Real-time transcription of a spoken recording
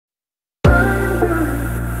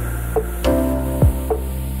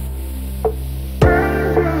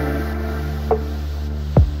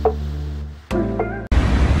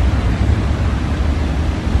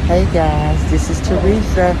this is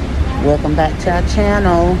Teresa. Welcome back to our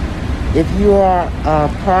channel. If you are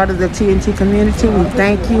part of the TNT community, we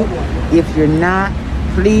thank you. If you're not,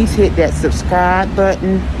 please hit that subscribe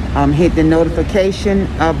button. Hit the notification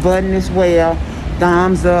button as well.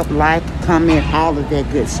 Thumbs up, like, comment, all of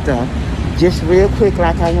that good stuff. Just real quick,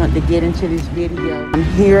 like I want to get into this video. I'm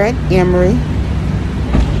here at Emory,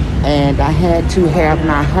 and I had to have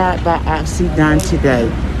my heart biopsy done today.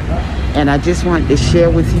 And I just wanted to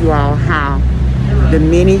share with you all how the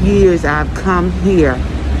many years I've come here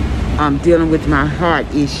dealing with my heart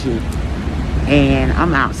issue. And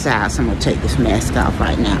I'm outside, so I'm gonna take this mask off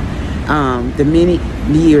right now. The many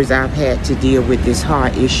years I've had to deal with this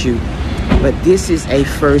heart issue, but this is a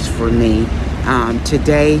first for me.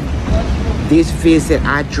 Today, this visit,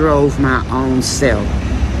 I drove my own self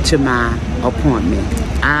to my appointment.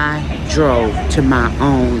 I drove to my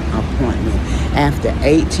own appointment. After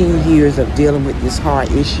 18 years of dealing with this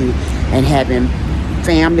heart issue and having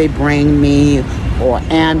family bring me, or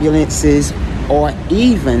ambulances, or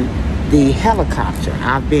even the helicopter.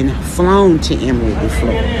 I've been flown to Emory before.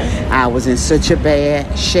 I was in such a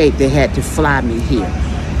bad shape they had to fly me here.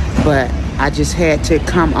 But I just had to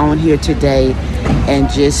come on here today and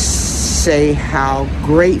just say how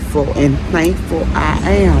grateful and thankful I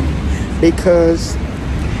am, because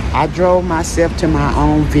I drove myself to my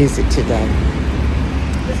own visit today.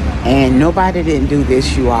 And nobody didn't do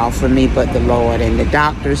this, you all, for me but the Lord. And the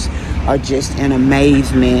doctors are just in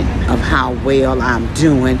amazement of how well I'm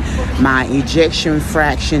doing. My ejection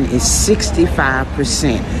fraction is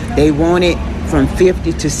 65%. They want it from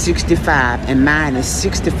 50 to 65, and mine is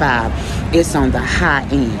 65. It's on the high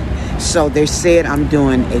end. So they said I'm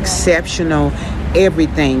doing exceptional.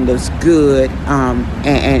 Everything looks good,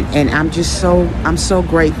 and I'm so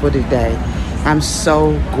grateful today. I'm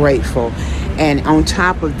so grateful. And on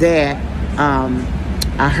top of that,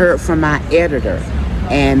 I heard from my editor,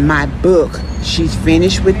 and my book, she's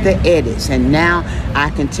finished with the edits, and now I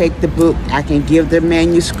can take the book, I can give the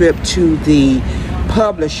manuscript to the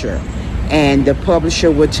publisher, and the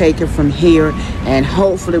publisher will take it from here, and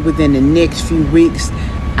hopefully within the next few weeks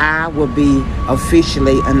I will be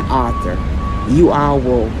officially an author. You all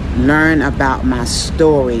will learn about my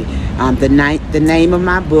story. The name of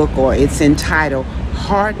my book, or it's entitled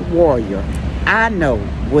Heart Warrior. I know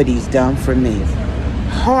what he's done for me.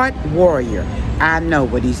 Heart Warrior. I know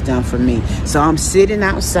what he's done for me. So I'm sitting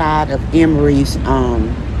outside of Emory's.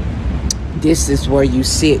 This is where you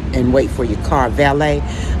sit and wait for your car, valet.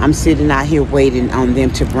 I'm sitting out here waiting on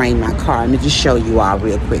them to bring my car. Let me just show you all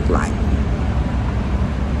real quick, like.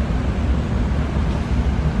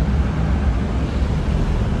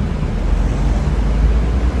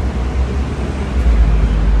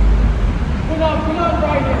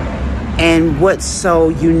 And what's so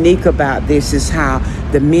unique about this is how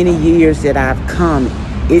the many years that I've come,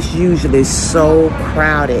 it's usually so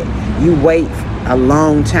crowded. You wait a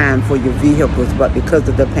long time for your vehicles, but because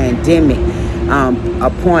of the pandemic,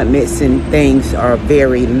 appointments and things are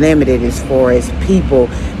very limited as far as people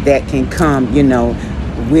that can come, you know,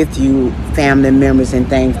 with you, family members and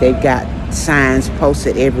things. They've got signs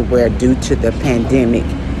posted everywhere due to the pandemic.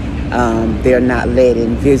 They're not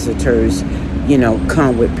letting visitors, you know,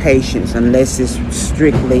 come with patients unless it's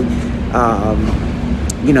strictly,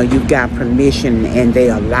 you know, you've got permission and they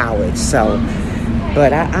allow it. So,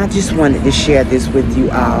 but I just wanted to share this with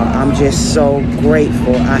you all. I'm just so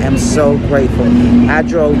grateful. I am so grateful. I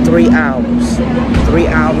drove 3 hours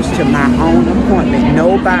to my own appointment.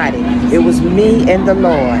 Nobody. It was me and the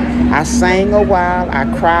Lord. I sang a while. I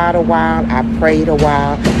cried a while. I prayed a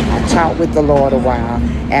while. I talked with the Lord a while.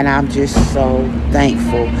 And I'm just so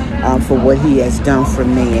thankful for what he has done for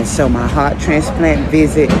me. And so my heart transplant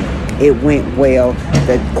visit, it went well.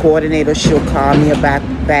 The coordinator, she'll call me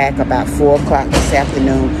back about 4 o'clock this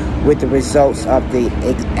afternoon with the results of the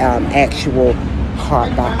actual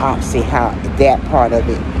heart biopsy, how that part of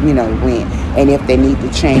it, you know, went, and if they need to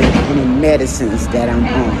change any medicines that I'm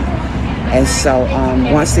on. And so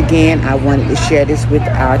once again, I wanted to share this with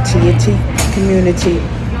our TNT community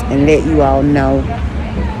and let you all know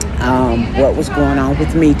what was going on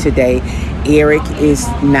with me today. Eric is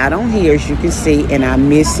not on here, as you can see, and I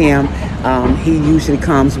miss him. He usually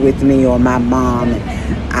comes with me, or my mom.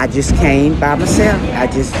 And I just came by myself. I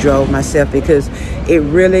just drove myself because it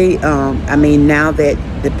really, I mean, now that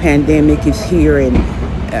the pandemic is here, and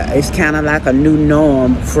it's kind of like a new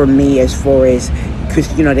norm for me as far as,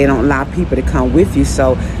 because, you know, they don't allow people to come with you.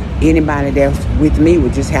 So anybody that's with me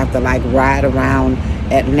would just have to like ride around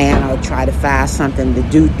Atlanta or try to find something to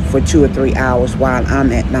do for 2 or 3 hours while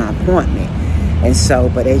I'm at my appointment. And so,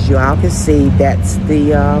 but as you all can see, that's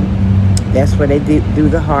the That's where they do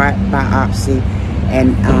the heart biopsy.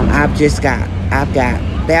 And I've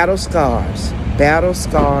got battle scars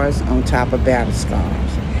on top of battle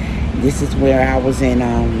scars. This is where I was in,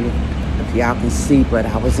 if y'all can see, but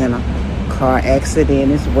I was in a car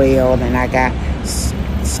accident as well, and I got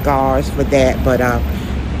scars for that. But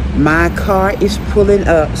my car is pulling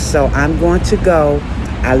up, so I'm going to go.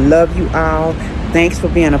 I love you all. Thanks for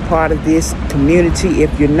being a part of this community.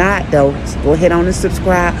 If you're not, though, go ahead on and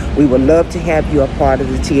subscribe. We would love to have you a part of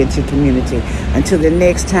the TNT community. Until the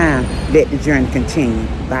next time, let the journey continue.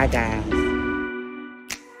 Bye, guys.